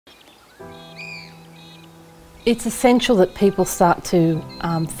It's essential that people start to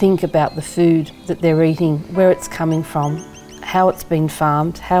think about the food that they're eating, where it's coming from, how it's been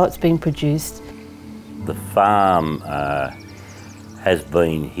farmed, how it's been produced. The farm has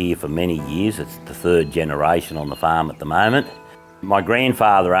been here for many years. It's the third generation on the farm at the moment. My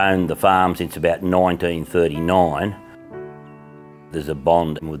grandfather owned the farm since about 1939. There's a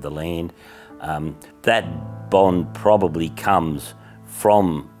bond with the land. That bond probably comes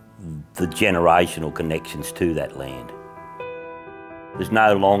from the generational connections to that land. There's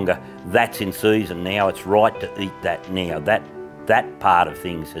no longer, that's in season now, it's right to eat that now. That part of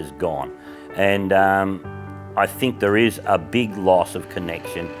things has gone. And I think there is a big loss of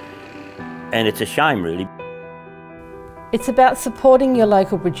connection, and it's a shame really. It's about supporting your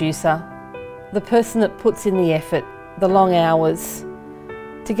local producer, the person that puts in the effort, the long hours,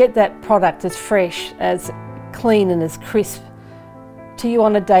 to get that product as fresh, as clean and as crisp to you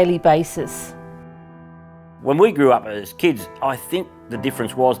on a daily basis. When we grew up as kids, I think the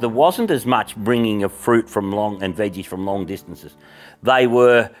difference was there wasn't as much bringing of fruit from long and veggies from long distances. They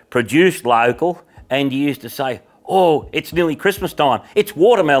were produced local, and you used to say, oh, it's nearly Christmas time, it's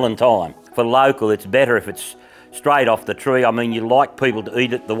watermelon time. For local, it's better if it's straight off the tree. I mean, you like people to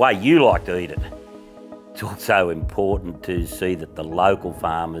eat it the way you like to eat it. It's also important to see that the local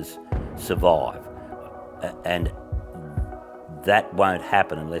farmers survive, and that won't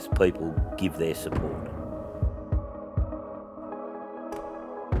happen unless people give their support.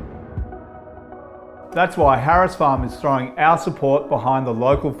 That's why Harris Farm is throwing our support behind the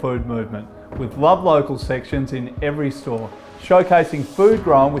local food movement, with Love Local sections in every store, showcasing food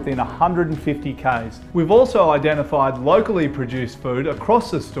grown within 150 k's. We've also identified locally produced food across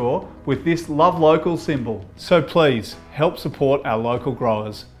the store with this Love Local symbol. So please help support our local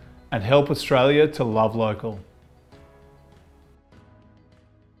growers and help Australia to love local.